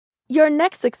Your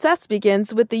next success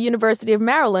begins with the University of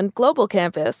Maryland Global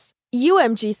Campus.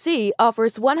 UMGC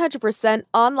offers 100%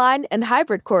 online and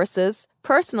hybrid courses,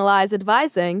 personalized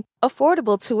advising,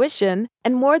 affordable tuition,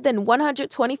 and more than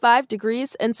 125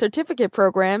 degrees and certificate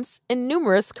programs in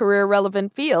numerous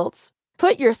career-relevant fields.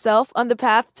 Put yourself on the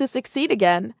path to succeed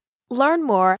again. Learn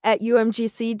more at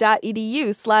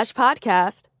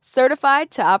umgc.edu/podcast.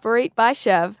 Certified to operate by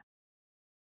Chev.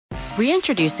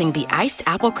 Reintroducing the Iced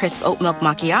Apple Crisp Oat Milk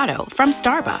Macchiato from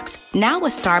Starbucks. Now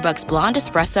with Starbucks Blonde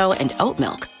Espresso and Oat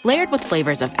Milk. Layered with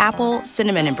flavors of apple,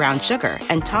 cinnamon, and brown sugar,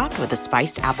 and topped with a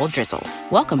spiced apple drizzle.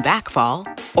 Welcome back, fall.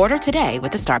 Order today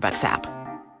with the Starbucks app.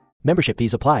 Membership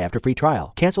fees apply after free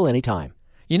trial. Cancel anytime.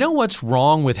 You know what's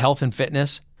wrong with health and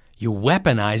fitness? You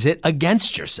weaponize it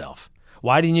against yourself.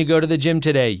 Why didn't you go to the gym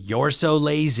today? You're so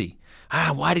lazy.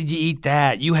 Why did you eat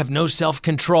that? You have no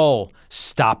self-control.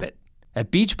 Stop it. At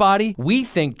Beachbody, we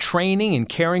think training and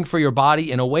caring for your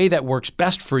body in a way that works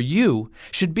best for you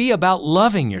should be about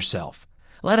loving yourself.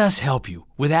 Let us help you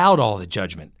without all the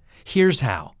judgment. Here's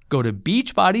how. Go to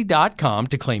beachbody.com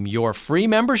to claim your free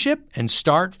membership and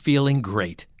start feeling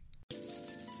great.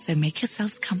 So make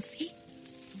yourselves comfy,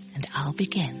 and I'll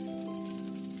begin.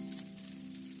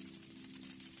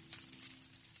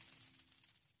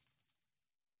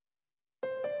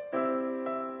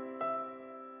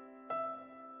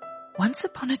 Once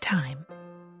upon a time,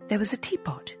 there was a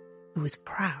teapot who was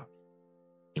proud.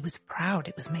 It was proud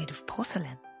it was made of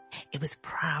porcelain. It was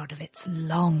proud of its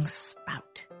long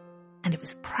spout. And it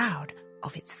was proud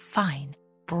of its fine,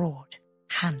 broad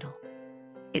handle.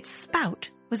 Its spout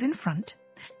was in front,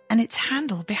 and its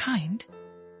handle behind,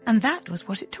 and that was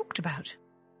what it talked about.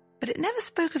 But it never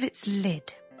spoke of its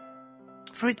lid,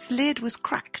 for its lid was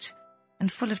cracked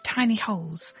and full of tiny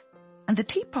holes, and the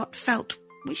teapot felt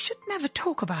we should never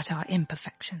talk about our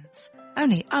imperfections.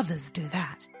 Only others do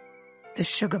that. The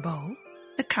sugar bowl,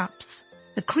 the cups,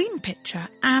 the cream pitcher,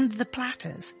 and the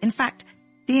platters, in fact,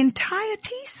 the entire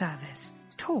tea service,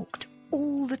 talked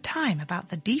all the time about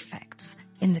the defects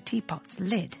in the teapot's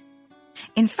lid.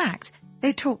 In fact,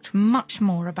 they talked much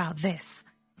more about this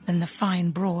than the fine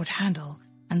broad handle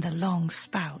and the long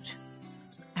spout.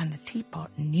 And the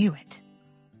teapot knew it.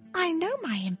 I know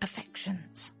my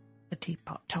imperfections, the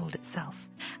teapot told itself,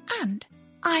 and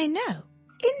I know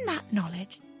in that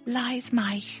knowledge lies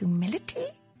my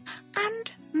humility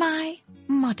and my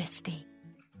modesty.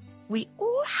 We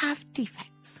all have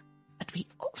defects, but we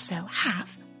also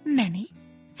have many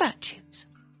virtues.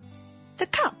 The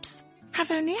cups have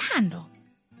only a handle.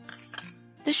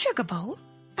 The sugar bowl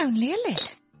only a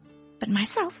lid. But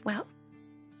myself, well,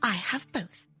 I have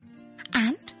both.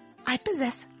 And I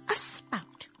possess a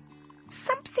spout.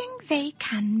 Something they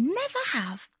can never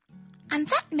have. And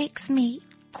that makes me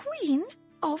queen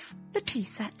of the tea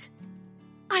set.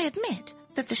 I admit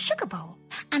that the sugar bowl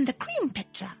and the cream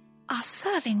pitcher are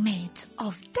serving maids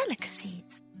of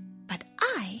delicacies. But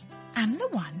I am the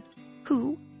one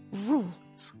who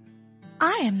rules.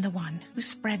 I am the one who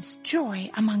spreads joy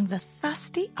among the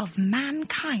thirsty of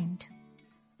mankind.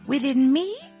 Within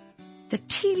me, the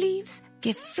tea leaves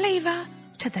give flavor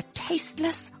to the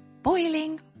tasteless,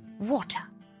 boiling water.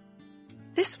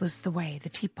 This was the way the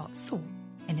teapot thought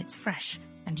in its fresh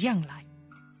and young life.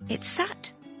 It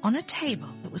sat on a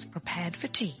table that was prepared for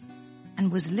tea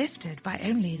and was lifted by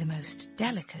only the most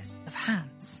delicate of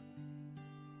hands.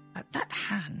 But that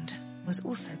hand was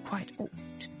also quite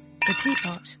awkward. The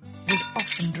teapot was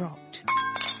often dropped,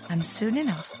 and soon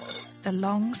enough, the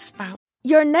long spout.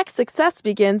 Your next success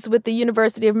begins with the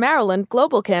University of Maryland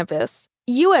Global Campus.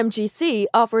 UMGC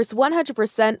offers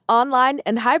 100% online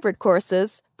and hybrid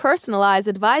courses, personalized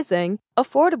advising,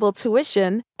 affordable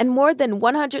tuition, and more than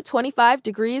 125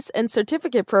 degrees and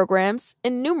certificate programs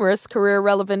in numerous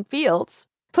career-relevant fields.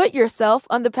 Put yourself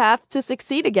on the path to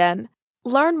succeed again.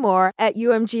 Learn more at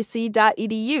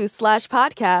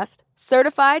umgc.edu/podcast.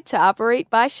 Certified to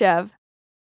operate by Chev.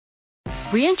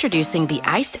 Reintroducing the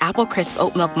Iced Apple Crisp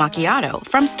Oat Milk Macchiato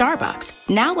from Starbucks.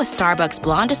 Now with Starbucks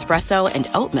Blonde Espresso and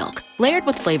Oat Milk. Layered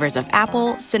with flavors of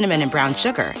apple, cinnamon, and brown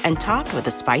sugar, and topped with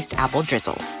a spiced apple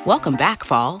drizzle. Welcome back,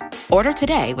 fall. Order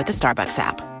today with the Starbucks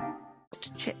app.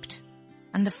 Chipped,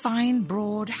 and the fine,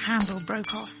 broad handle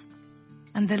broke off.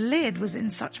 And the lid was in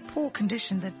such poor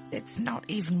condition that it's not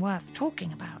even worth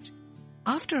talking about.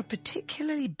 After a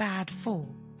particularly bad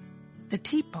fall, the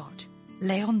teapot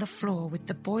lay on the floor with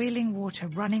the boiling water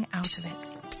running out of it.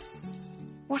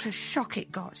 What a shock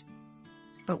it got.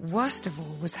 But worst of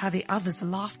all was how the others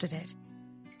laughed at it,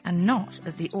 and not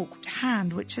at the awkward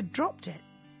hand which had dropped it.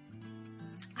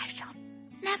 I shall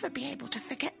never be able to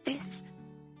forget this,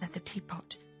 said the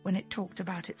teapot when it talked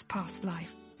about its past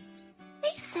life.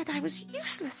 They said I was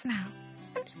useless now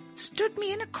and stood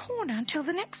me in a corner until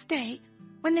the next day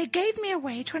when they gave me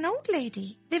away to an old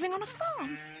lady living on a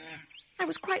farm. I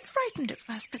was quite frightened at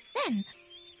first, but then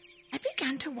I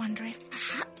began to wonder if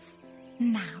perhaps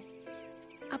now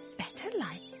a better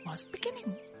life was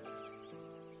beginning.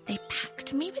 They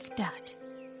packed me with dirt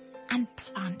and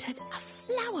planted a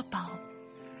flower bulb.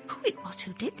 Who it was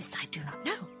who did this, I do not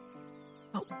know.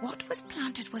 But what was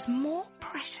planted was more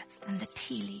precious than the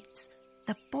tea leaves,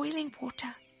 the boiling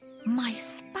water, my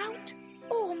spout,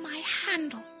 or my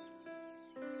handle.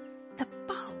 The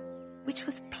bulb which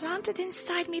was planted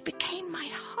inside me became my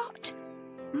heart,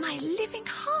 my living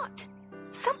heart,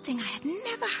 something I had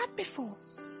never had before.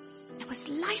 There was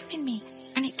life in me,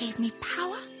 and it gave me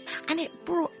power, and it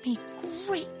brought me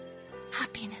great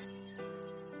happiness.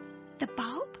 The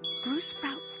bulb grew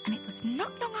sprouts, and it was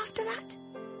not long after that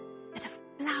that a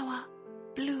flower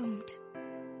bloomed.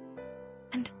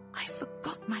 And I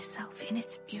forgot myself in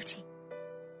its beauty.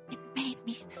 It made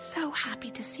me so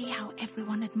happy to see how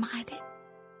everyone admired it.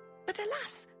 But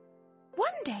alas,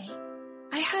 one day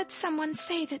I heard someone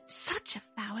say that such a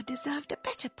flower deserved a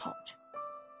better pot.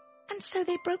 And so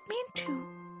they broke me in two,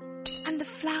 and the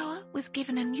flower was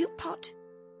given a new pot,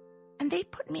 and they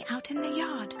put me out in the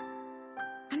yard.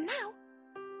 And now,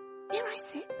 here I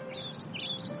sit,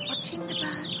 watching the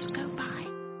birds go by,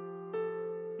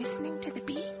 listening to the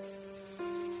bees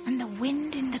and the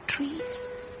wind in the trees,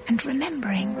 and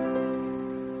remembering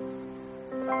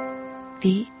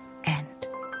the end.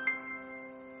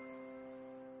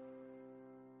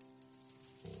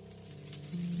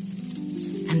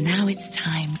 And now it's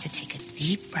time to take a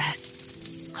deep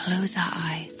breath, close our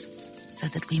eyes, so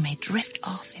that we may drift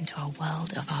off into a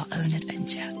world of our own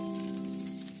adventure.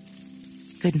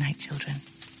 Good night, children.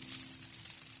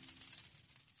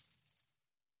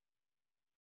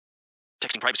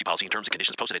 Texting privacy policy and terms and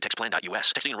conditions posted at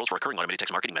textplan.us. Texting enrolls for recurring automated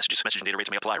text marketing messages. Message and data rates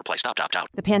may apply. Reply stop to opt out.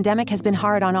 The pandemic has been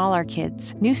hard on all our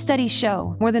kids. New studies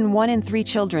show more than 1 in 3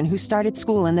 children who started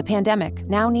school in the pandemic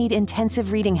now need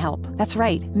intensive reading help. That's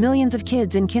right. Millions of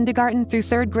kids in kindergarten through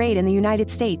 3rd grade in the United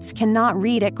States cannot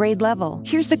read at grade level.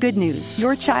 Here's the good news.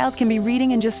 Your child can be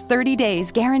reading in just 30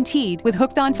 days, guaranteed, with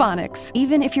Hooked on Phonics.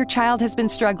 Even if your child has been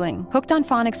struggling, Hooked on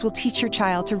Phonics will teach your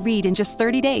child to read in just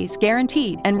 30 days,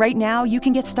 guaranteed. And right now, you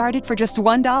can get started for just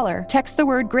 $1. Text the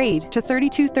word GRADE to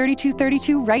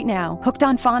 323232 right now. Hooked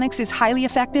on Phonics is highly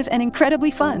effective and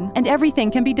incredibly fun, and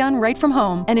everything can be done right from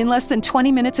home and in less than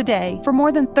 20 minutes a day. For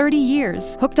more than 30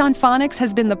 years, Hooked on Phonics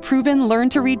has been the proven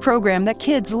learn-to-read program that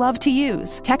kids love to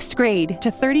use. Text GRADE to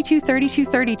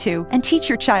 323232 and teach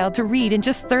your child to read in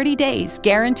just 30 days,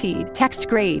 guaranteed. Text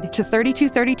GRADE to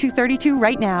 323232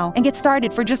 right now and get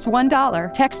started for just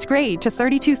 $1. Text GRADE to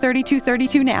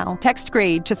 323232 now. Text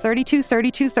GRADE to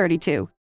 323232.